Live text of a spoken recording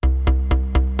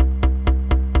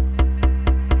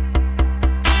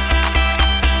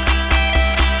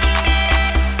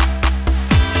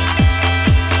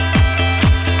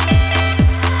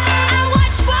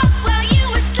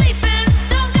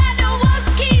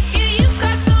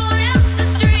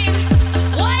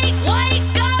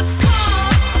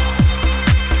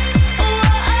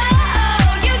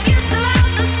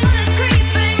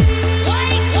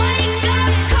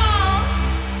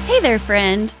there,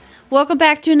 friend. Welcome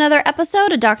back to another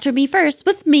episode of Dr. Me First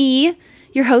with me,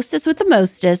 your hostess with the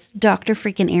mostest, Dr.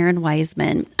 freaking Erin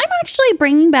Wiseman. I'm actually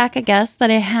bringing back a guest that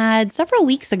I had several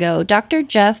weeks ago, Dr.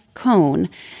 Jeff Cohn.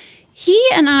 He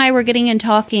and I were getting in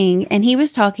talking, and he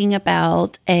was talking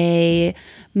about a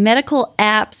medical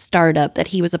app startup that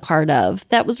he was a part of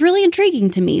that was really intriguing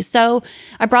to me. So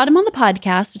I brought him on the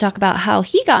podcast to talk about how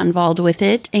he got involved with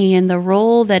it and the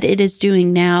role that it is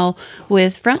doing now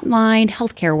with frontline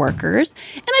healthcare workers.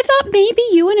 And I thought maybe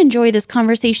you would enjoy this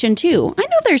conversation too. I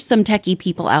know there's some techie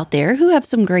people out there who have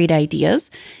some great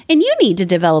ideas, and you need to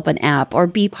develop an app or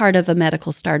be part of a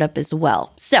medical startup as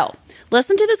well. So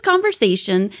listen to this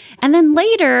conversation, and then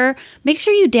later, make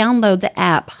sure you download the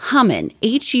app Hummin,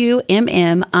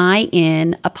 HUMMIN',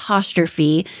 and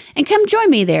come join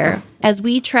me there as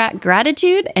we track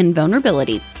gratitude and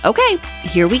vulnerability. Okay,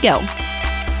 here we go.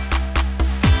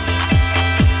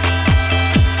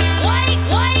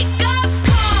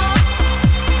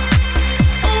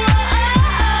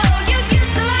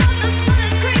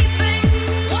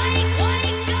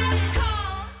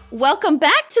 Welcome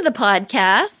back to the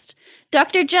podcast,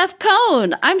 Dr. Jeff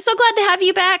Cohn. I'm so glad to have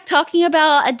you back talking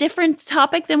about a different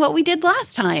topic than what we did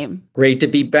last time. Great to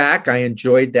be back. I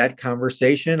enjoyed that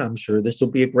conversation. I'm sure this will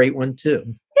be a great one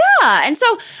too. Yeah. And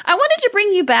so I wanted to bring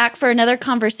you back for another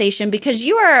conversation because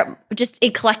you are just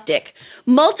eclectic,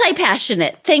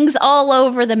 multi-passionate, things all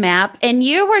over the map. And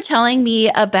you were telling me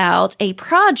about a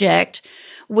project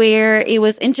where it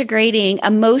was integrating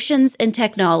emotions and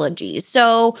technology.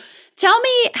 So tell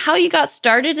me how you got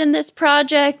started in this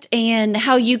project and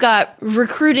how you got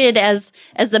recruited as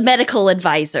the medical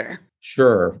advisor.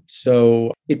 Sure.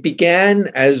 So it began,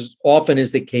 as often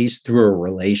is the case, through a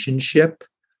relationship.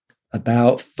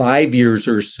 About 5 years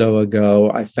or so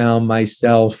ago, I found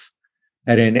myself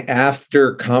at an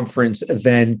after-conference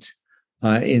event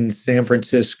in San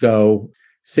Francisco,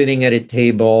 sitting at a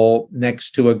table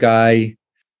next to a guy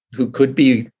who could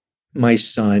be my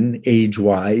son,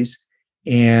 age-wise.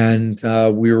 And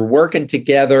we were working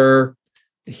together.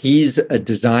 He's a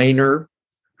designer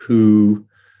who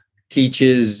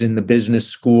teaches in the business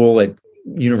school at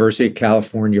University of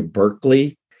California,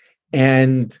 Berkeley.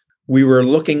 And we were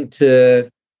looking to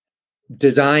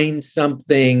design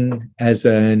something as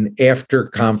an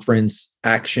after-conference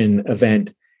action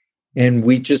event. And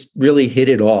we just really hit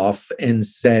it off and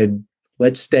said,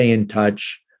 let's stay in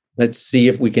touch. Let's see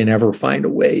if we can ever find a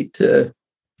way to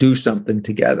do something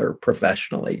together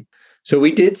professionally. So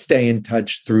we did stay in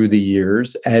touch through the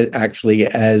years.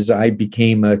 As I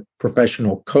became a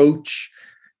professional coach,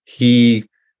 he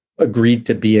agreed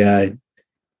to be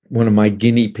one of my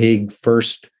guinea pig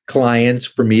first clients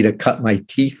for me to cut my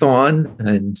teeth on.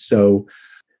 And so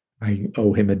I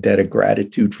owe him a debt of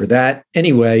gratitude for that.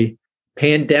 Anyway,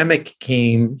 pandemic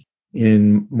came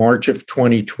in March of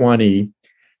 2020,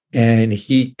 and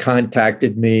he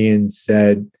contacted me and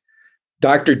said,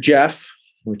 Dr. Jeff,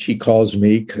 which he calls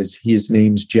me because his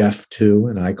name's Jeff too,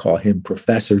 and I call him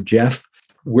Professor Jeff.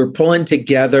 We're pulling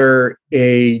together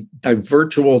a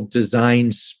virtual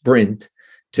design sprint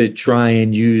to try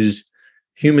and use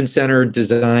human-centered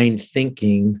design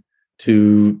thinking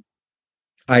to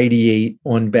ideate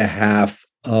on behalf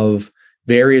of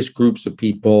various groups of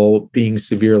people being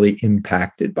severely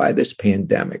impacted by this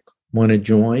pandemic. Want to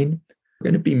join? We're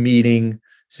going to be meeting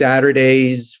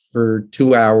Saturdays for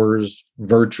 2 hours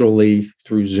virtually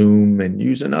through Zoom and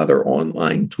using other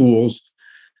online tools.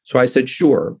 So I said,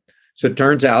 sure. So it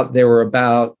turns out there were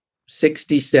about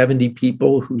 60, 70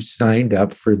 people who signed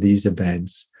up for these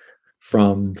events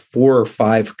from 4 or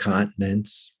 5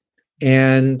 continents.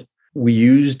 And we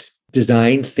used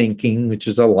design thinking, which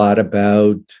is a lot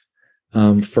about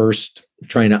first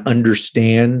trying to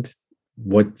understand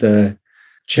what the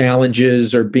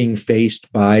challenges are being faced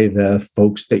by the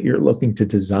folks that you're looking to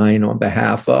design on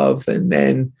behalf of, and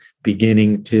then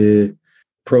beginning to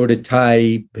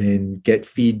prototype and get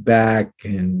feedback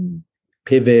and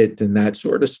pivot and that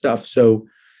sort of stuff. So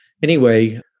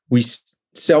anyway, we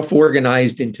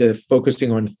self-organized into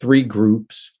focusing on 3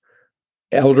 groups: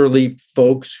 elderly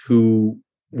folks who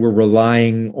were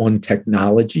relying on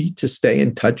technology to stay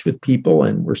in touch with people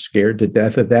and were scared to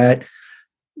death of that;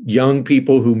 young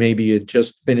people who maybe had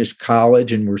just finished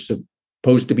college and were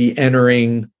supposed to be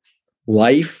entering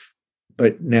life,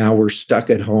 but now we're stuck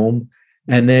at home;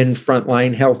 and then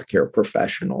frontline healthcare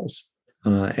professionals.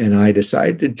 And I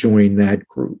decided to join that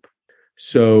group.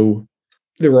 So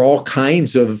there were all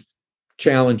kinds of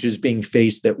challenges being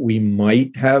faced that we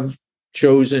might have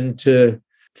chosen to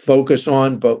focus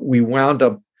on, but we wound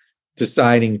up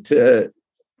deciding to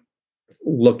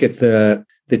look at the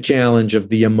challenge of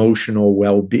the emotional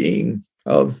well-being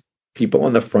of people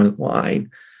on the front line.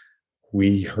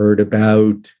 We heard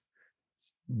about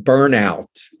burnout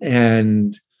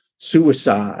and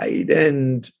suicide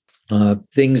and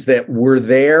things that were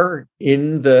there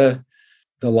in the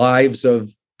lives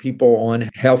of people on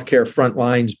healthcare front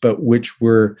lines, but which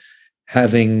were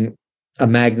having a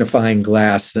magnifying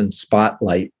glass and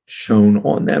spotlight shown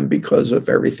on them because of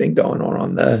everything going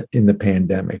on in the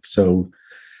pandemic. So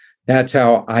that's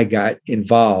how I got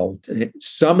involved.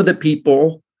 Some of the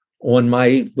people on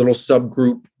my little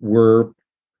subgroup were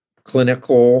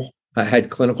had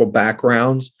clinical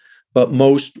backgrounds, but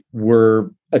most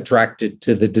were attracted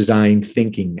to the design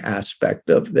thinking aspect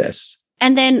of this.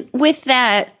 And then with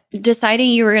that,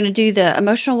 deciding you were going to do the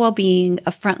emotional well-being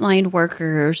of frontline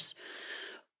workers,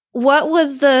 what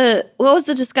was the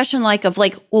discussion like of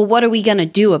like, well, what are we going to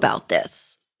do about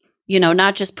this?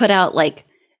 Not just put out like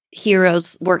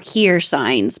heroes work here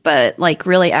signs, but like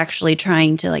really actually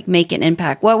trying to like make an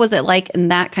impact. What was it like in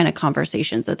that kind of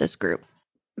conversations with this group?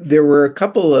 There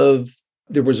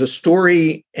was a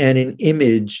story and an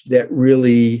image that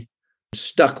really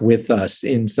stuck with us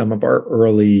in some of our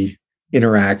early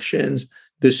interactions.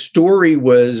 The story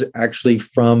was actually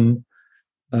from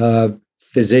a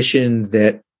physician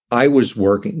that I was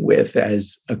working with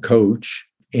as a coach.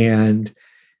 And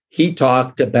he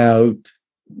talked about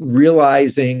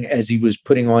realizing as he was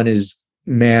putting on his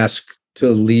mask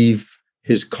to leave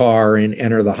his car and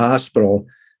enter the hospital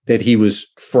that he was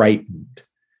frightened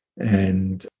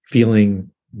and feeling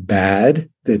bad,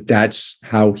 that's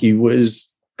how he was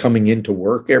coming into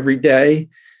work every day.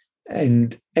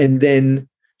 And then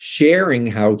sharing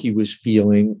how he was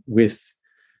feeling with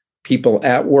people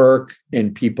at work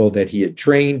and people that he had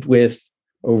trained with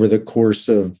over the course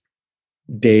of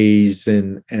days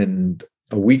and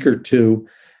a week or two,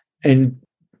 and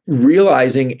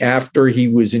realizing after he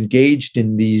was engaged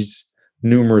in these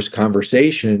numerous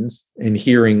conversations and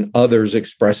hearing others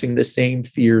expressing the same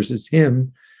fears as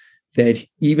him, that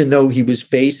even though he was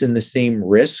facing the same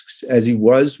risks as he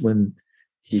was when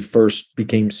he first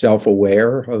became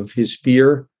self-aware of his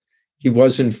fear, he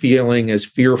wasn't feeling as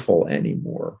fearful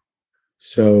anymore.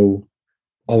 So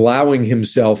allowing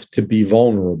himself to be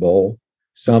vulnerable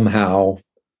somehow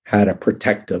had a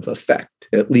protective effect,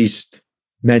 at least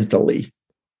mentally.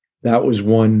 That was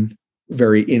one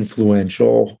very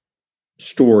influential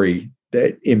story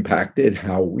that impacted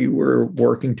how we were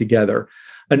working together.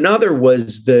 Another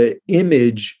was the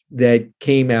image that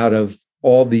came out of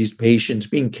all these patients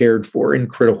being cared for in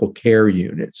critical care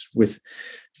units, with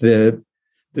the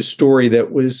story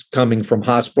that was coming from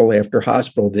hospital after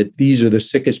hospital, that these are the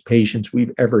sickest patients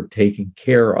we've ever taken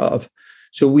care of.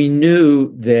 So we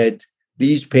knew that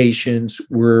these patients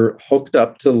were hooked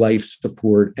up to life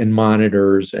support and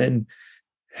monitors and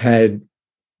had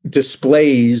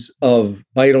displays of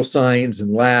vital signs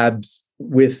and labs,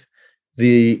 with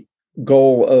the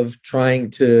goal of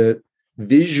trying to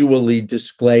visually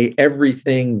display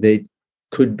everything that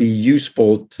could be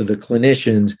useful to the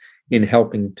clinicians in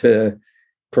helping to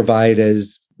provide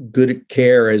as good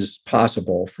care as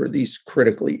possible for these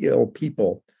critically ill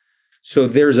people. So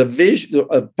there's a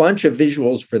bunch of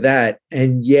visuals for that,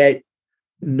 and yet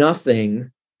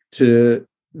nothing to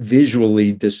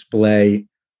visually display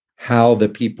how the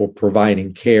people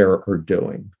providing care are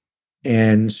doing.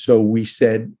 And so we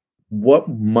said, what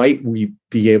might we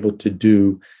be able to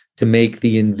do to make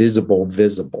the invisible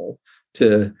visible,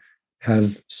 to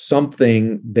have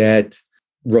something that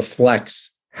reflects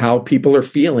how people are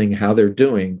feeling, how they're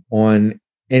doing on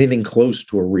anything close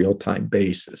to a real-time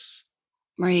basis.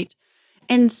 Right.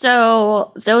 And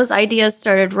so those ideas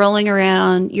started rolling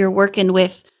around. You're working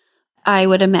with, I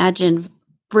would imagine,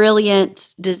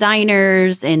 brilliant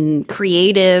designers and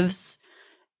creatives.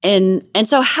 And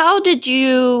so how did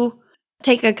you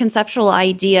take a conceptual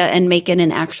idea and make it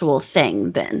an actual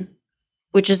thing then,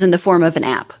 which is in the form of an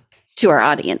app to our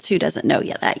audience who doesn't know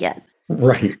that yet?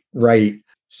 Right.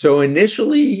 So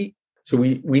initially,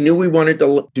 we knew we wanted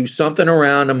to do something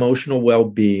around emotional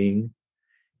well-being.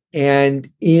 And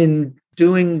in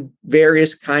doing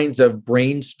various kinds of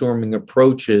brainstorming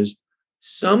approaches,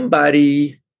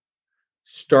 somebody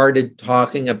started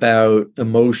talking about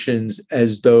emotions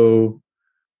as though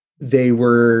they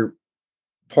were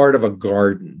part of a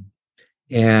garden.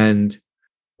 And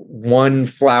one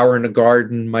flower in a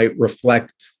garden might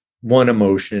reflect one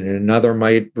emotion, and another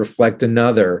might reflect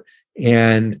another.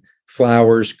 And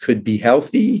flowers could be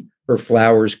healthy or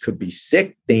flowers could be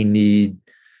sick. They need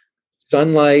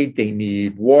sunlight, they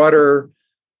need water.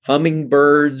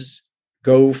 Hummingbirds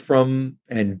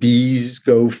and bees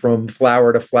go from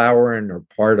flower to flower and are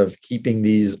part of keeping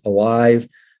these alive.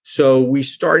 So we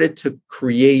started to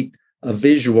create a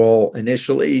visual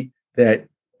initially that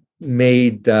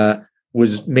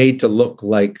was made to look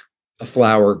like a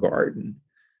flower garden.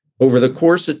 Over the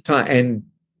course of time, and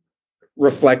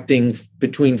reflecting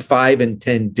between 5 and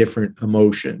 10 different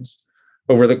emotions.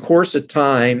 Over the course of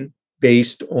time,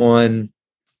 based on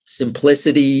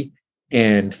simplicity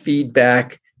and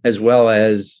feedback, as well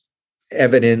as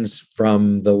evidence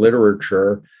from the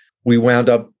literature, we wound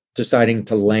up deciding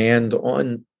to land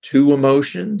on 2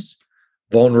 emotions,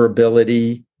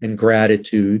 vulnerability and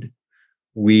gratitude.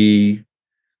 We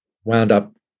wound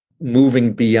up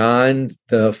moving beyond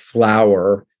the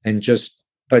flower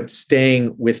but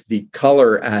staying with the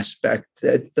color aspect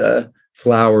that the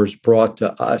flowers brought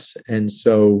to us. And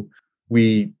so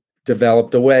we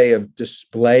developed a way of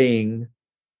displaying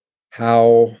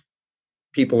how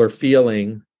people are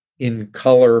feeling in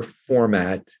color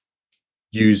format,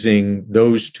 using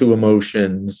those 2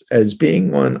 emotions as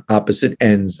being on opposite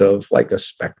ends of like a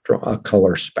spectrum, a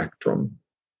color spectrum.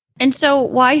 And so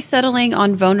why settling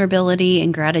on vulnerability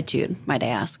and gratitude, might I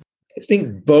ask? I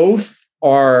think both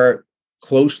are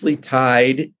closely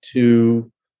tied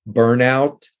to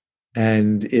burnout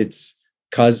and its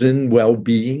cousin,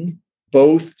 well-being.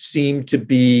 Both seem to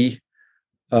be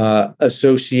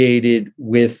associated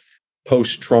with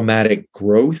post-traumatic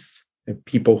growth. And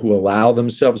people who allow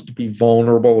themselves to be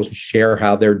vulnerable and share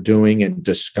how they're doing and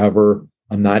discover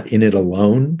I'm not in it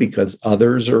alone because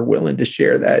others are willing to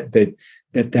share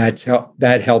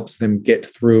that helps them get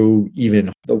through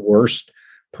even the worst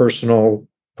personal,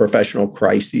 professional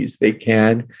crises they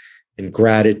can. And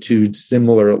gratitude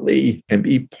similarly can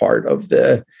be part of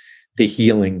the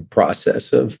healing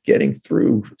process of getting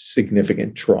through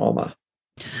significant trauma.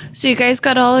 So you guys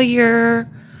got all your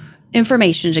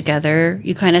information together.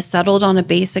 You kind of settled on a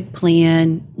basic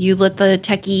plan. You let the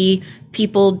techie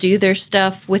people do their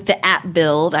stuff with the app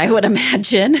build, I would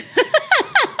imagine.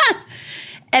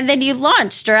 And then you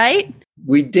launched, right?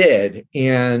 We did.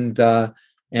 And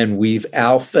we've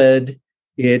alphaed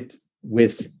it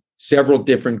with several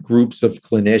different groups of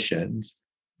clinicians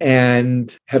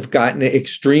and have gotten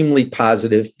extremely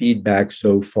positive feedback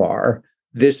so far.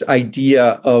 This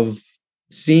idea of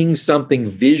seeing something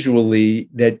visually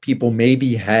that people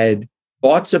maybe had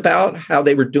thoughts about how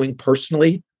they were doing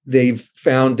personally, they've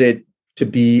found it to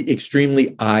be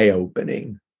extremely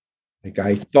eye-opening. Like,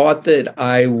 I thought that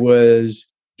I was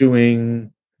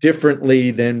doing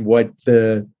differently than what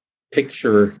the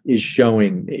picture is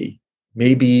showing me.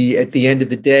 Maybe at the end of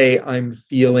the day, I'm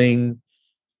feeling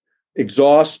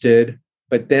exhausted,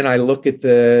 but then I look at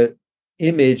the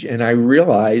image and I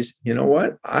realize, you know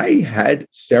what? I had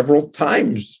several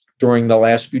times during the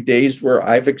last few days where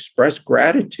I've expressed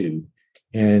gratitude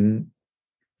and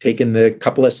taken the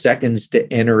couple of seconds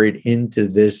to enter it into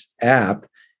this app.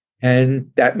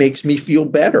 And that makes me feel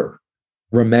better,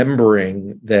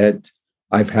 remembering that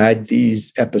I've had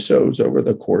these episodes over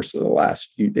the course of the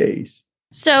last few days.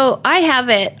 So I have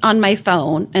it on my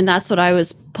phone, and that's what I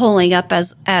was pulling up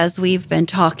as we've been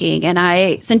talking.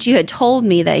 And since you had told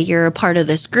me that you're a part of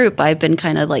this group, I've been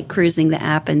kind of like cruising the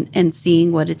app and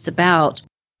seeing what it's about.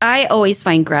 I always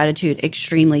find gratitude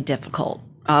extremely difficult.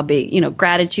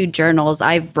 Gratitude journals.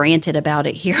 I've ranted about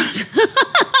it here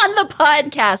on the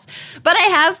podcast, but I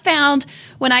have found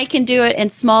when I can do it in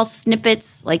small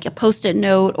snippets, like a Post-it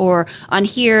note, or on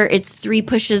here, it's 3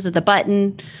 pushes of the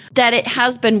button, that it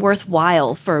has been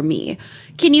worthwhile for me.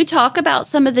 Can you talk about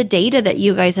some of the data that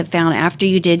you guys have found after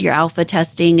you did your alpha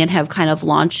testing and have kind of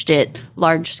launched it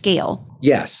large scale?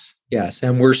 Yes.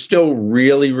 And we're still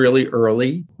really, really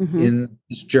early in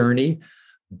this journey.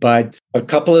 But a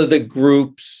couple of the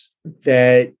groups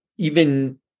that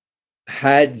even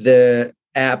had the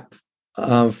app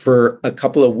for a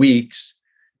couple of weeks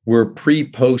were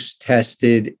pre-post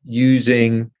tested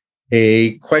using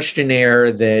a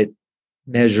questionnaire that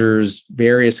measures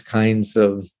various kinds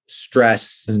of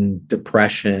stress and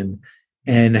depression,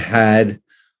 and had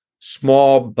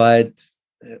small, but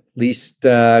at least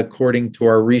according to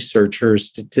our researchers,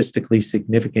 statistically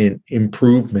significant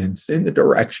improvements in the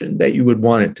direction that you would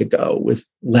want it to go, with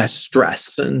less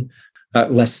stress and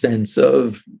less sense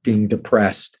of being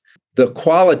depressed. The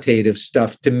qualitative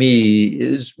stuff to me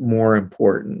is more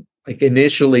important. Like,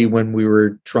 initially, when we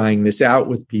were trying this out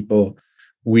with people,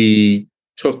 we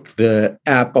took the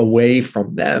app away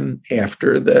from them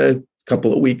after the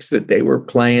couple of weeks that they were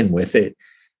playing with it.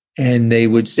 And they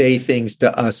would say things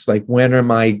to us like, when am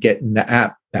I getting the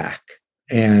app back?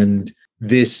 And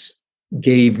this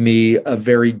gave me a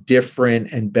very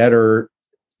different and better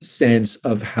sense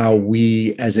of how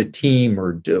we as a team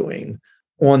are doing.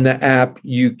 On the app,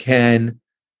 you can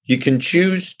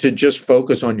choose to just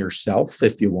focus on yourself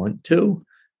if you want to.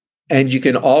 And you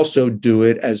can also do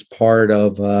it as part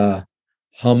of a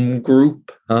hum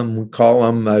group. We call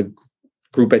them a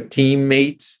group of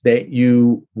teammates that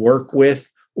you work with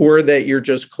or that you're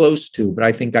just close to. But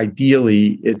I think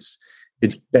ideally it's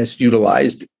best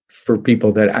utilized for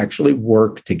people that actually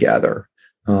work together,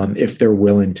 if they're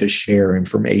willing to share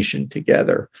information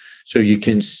together. So you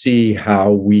can see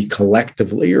how we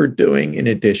collectively are doing in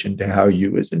addition to how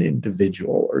you as an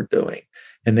individual are doing.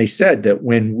 And they said that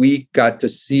when we got to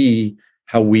see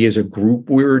how we as a group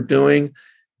we were doing,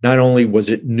 not only was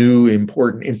it new,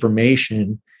 important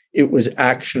information, it was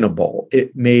actionable.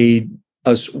 It made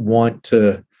us want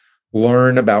to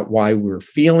learn about why we were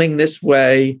feeling this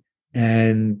way.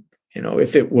 And,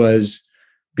 if it was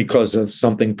because of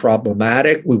something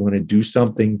problematic, we want to do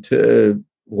something to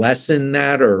lessen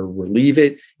that or relieve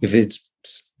it. If it's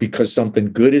because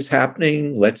something good is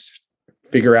happening, let's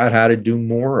figure out how to do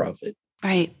more of it.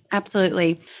 Right.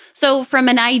 Absolutely. So from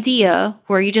an idea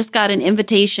where you just got an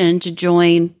invitation to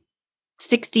join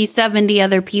 60, 70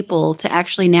 other people to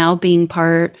actually now being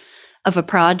part of a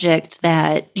project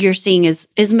that you're seeing is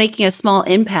making a small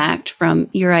impact from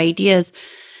your ideas,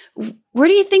 where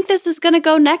do you think this is going to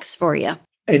go next for you?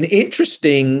 An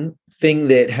interesting thing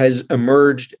that has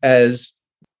emerged as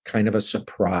kind of a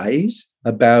surprise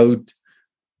about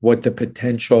what the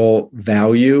potential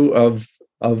value of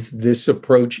this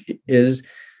approach is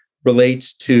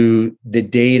relates to the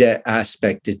data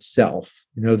aspect itself.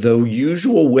 The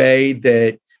usual way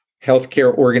that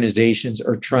healthcare organizations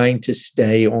are trying to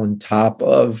stay on top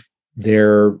of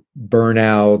their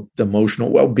burnout,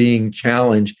 emotional well-being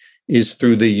challenge is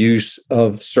through the use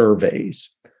of surveys,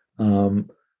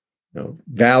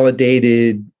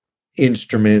 validated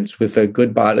instruments with a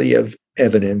good body of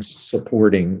evidence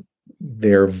supporting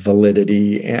their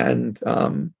validity and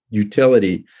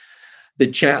utility. The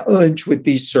challenge with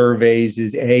these surveys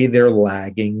is A, they're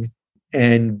lagging,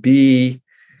 and B,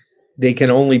 they can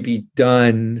only be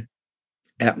done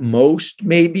at most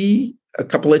maybe a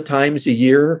couple of times a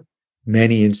year.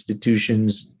 Many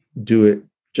institutions do it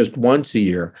just once a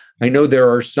year. I know there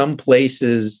are some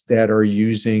places that are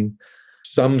using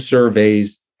some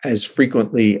surveys as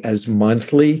frequently as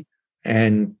monthly,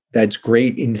 and that's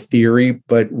great in theory,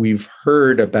 but we've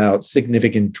heard about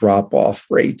significant drop-off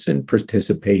rates in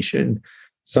participation,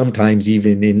 sometimes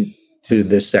even into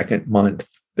the second month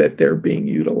that they're being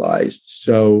utilized.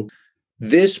 So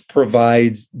this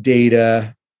provides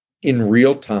data in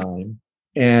real time.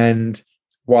 And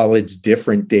while it's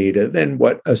different data than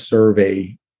what a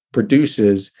survey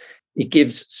produces, it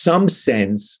gives some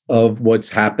sense of what's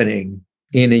happening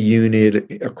in a unit,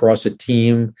 across a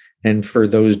team, and for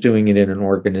those doing it in an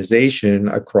organization,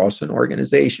 across an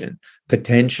organization,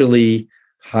 potentially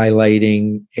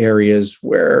highlighting areas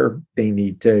where they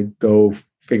need to go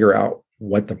figure out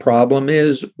what the problem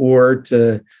is or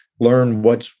to learn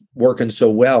what's working so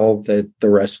well that the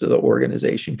rest of the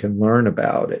organization can learn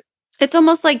about it. It's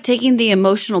almost like taking the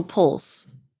emotional pulse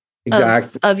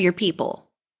of your people,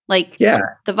 like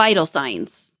the vital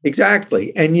signs.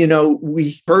 Exactly. And,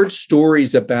 we heard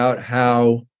stories about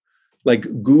how like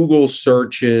Google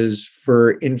searches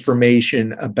for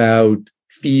information about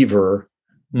fever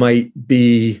might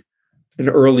be an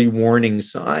early warning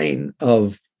sign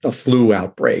of a flu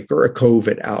outbreak or a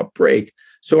COVID outbreak.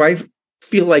 So I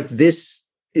feel like this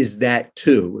is that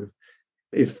too.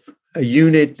 If a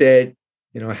unit that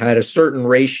had a certain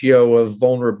ratio of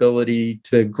vulnerability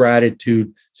to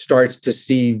gratitude starts to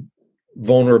see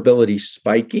vulnerability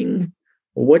spiking,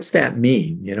 well, what's that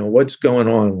mean? What's going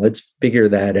on? Let's figure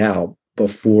that out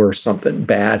before something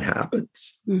bad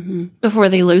happens. Mm-hmm. Before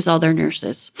they lose all their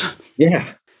nurses.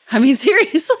 Yeah. I mean,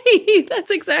 seriously,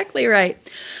 that's exactly right.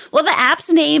 Well, the app's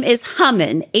name is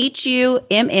Hummin,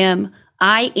 HUMMIN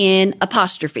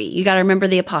apostrophe. You got to remember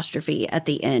the apostrophe at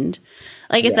the end.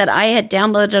 Like I said, I had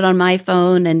downloaded it on my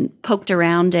phone and poked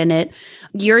around in it.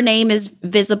 Your name is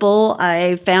visible.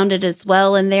 I found it as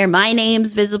well in there. My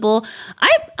name's visible. I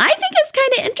think it's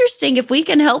kind of interesting if we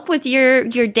can help with your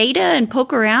data and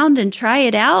poke around and try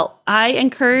it out. I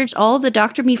encourage all the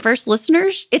Dr. Me First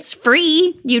listeners. It's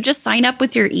free. You just sign up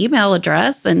with your email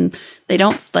address and they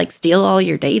don't steal all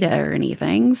your data or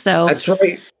anything. So that's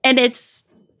right. And it's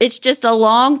just a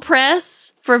long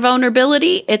press for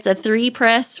vulnerability. It's a 3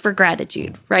 press for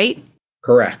gratitude, right?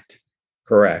 Correct.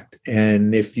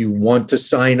 And if you want to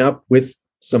sign up with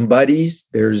some buddies,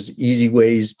 there's easy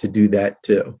ways to do that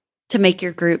too. To make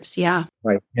your groups, yeah.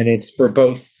 Right. And it's for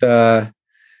both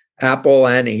Apple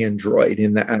and Android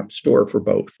in the App Store for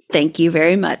both. Thank you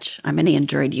very much. I'm an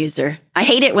Android user. I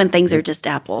hate it when things are just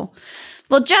Apple.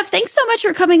 Well, Jeff, thanks so much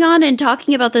for coming on and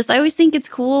talking about this. I always think it's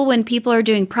cool when people are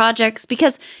doing projects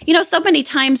because, so many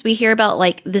times we hear about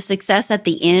like the success at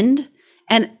the end.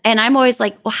 And I'm always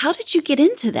like, well, how did you get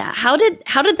into that? How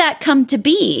did that come to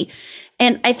be?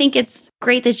 And I think it's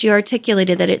great that you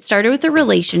articulated that it started with a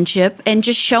relationship and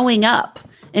just showing up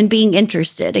and being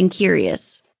interested and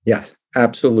curious. Yeah,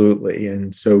 absolutely.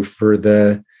 And so for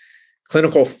the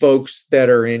clinical folks that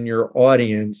are in your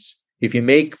audience, if you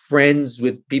make friends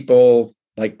with people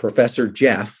like Professor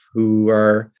Jeff, who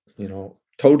are,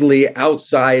 totally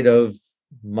outside of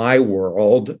my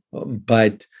world,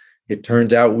 but it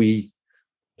turns out we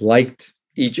liked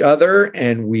each other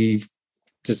and we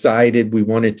decided we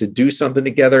wanted to do something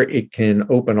together, it can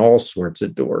open all sorts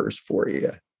of doors for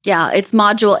you. Yeah, it's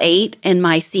module 8 in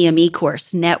my CME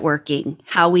course, networking,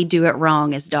 how we do it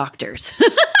wrong as doctors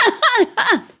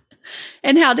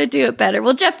and how to do it better.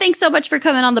 Well, Jeff, thanks so much for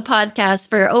coming on the podcast,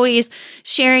 for always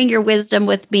sharing your wisdom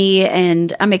with me.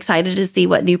 And I'm excited to see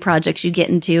what new projects you get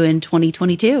into in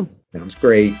 2022. Sounds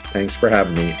great. Thanks for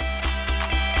having me.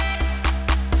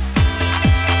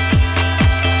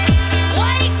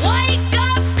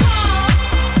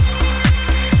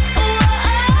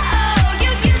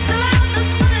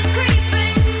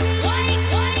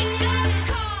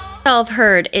 I've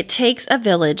heard it takes a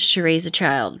village to raise a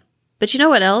child. But you know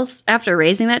what else? After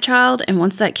raising that child, and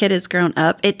once that kid is grown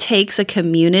up, it takes a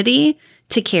community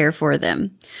to care for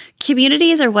them.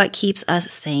 Communities are what keeps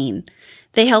us sane.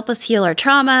 They help us heal our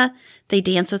trauma. They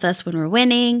dance with us when we're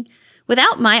winning.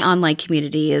 Without my online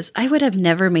communities, I would have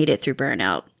never made it through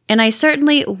burnout. And I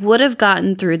certainly would have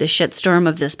gotten through the shitstorm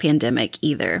of this pandemic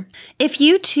either. If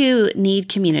you too need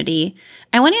community,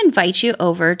 I want to invite you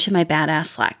over to my Badass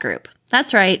Slack group.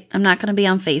 That's right, I'm not going to be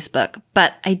on Facebook,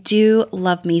 but I do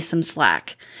love me some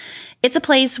Slack. It's a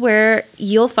place where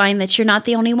you'll find that you're not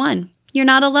the only one. You're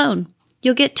not alone.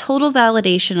 You'll get total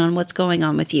validation on what's going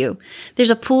on with you. There's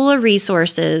a pool of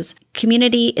resources.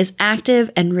 Community is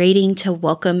active and waiting to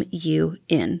welcome you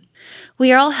in.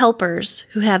 We are all helpers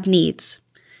who have needs.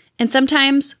 And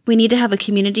sometimes we need to have a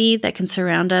community that can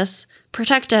surround us,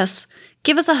 protect us,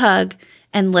 give us a hug,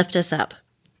 and lift us up.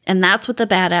 And that's what the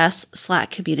Badass Slack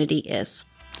community is.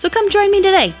 So come join me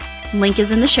today. Link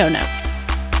is in the show notes.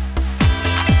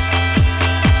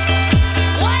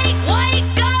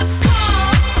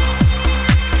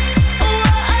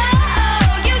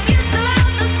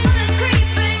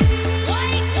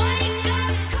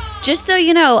 Just so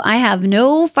you know, I have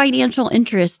no financial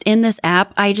interest in this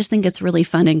app. I just think it's really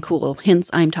fun and cool. Hence,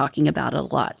 I'm talking about it a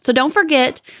lot. So don't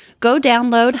forget, go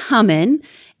download Hummin'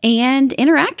 and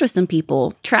interact with some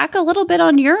people. Track a little bit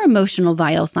on your emotional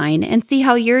vital sign and see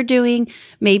how you're doing.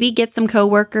 Maybe get some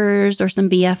coworkers or some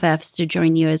BFFs to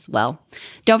join you as well.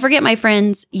 Don't forget, my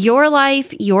friends, your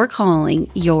life, your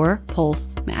calling, your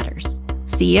pulse matters.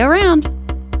 See you around.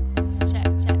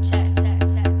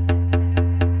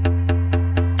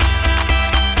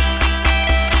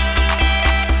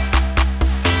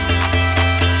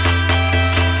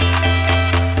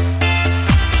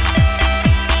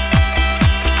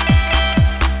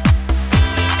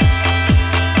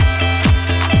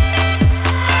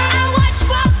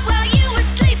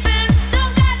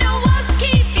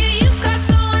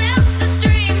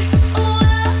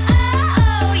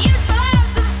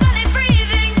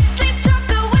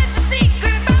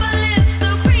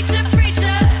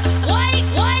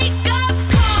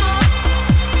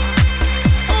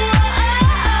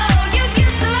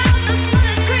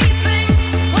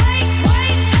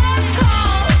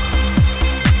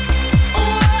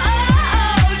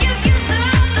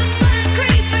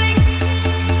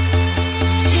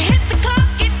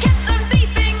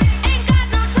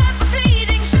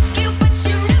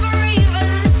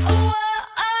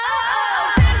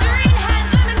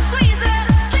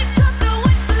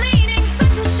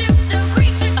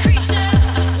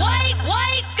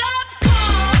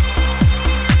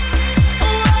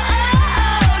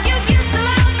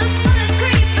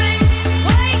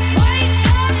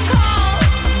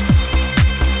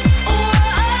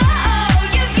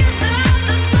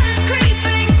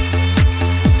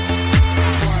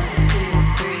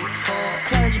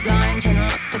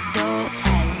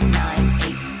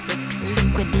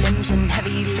 Limbs and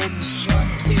heavy lids.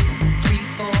 1, 2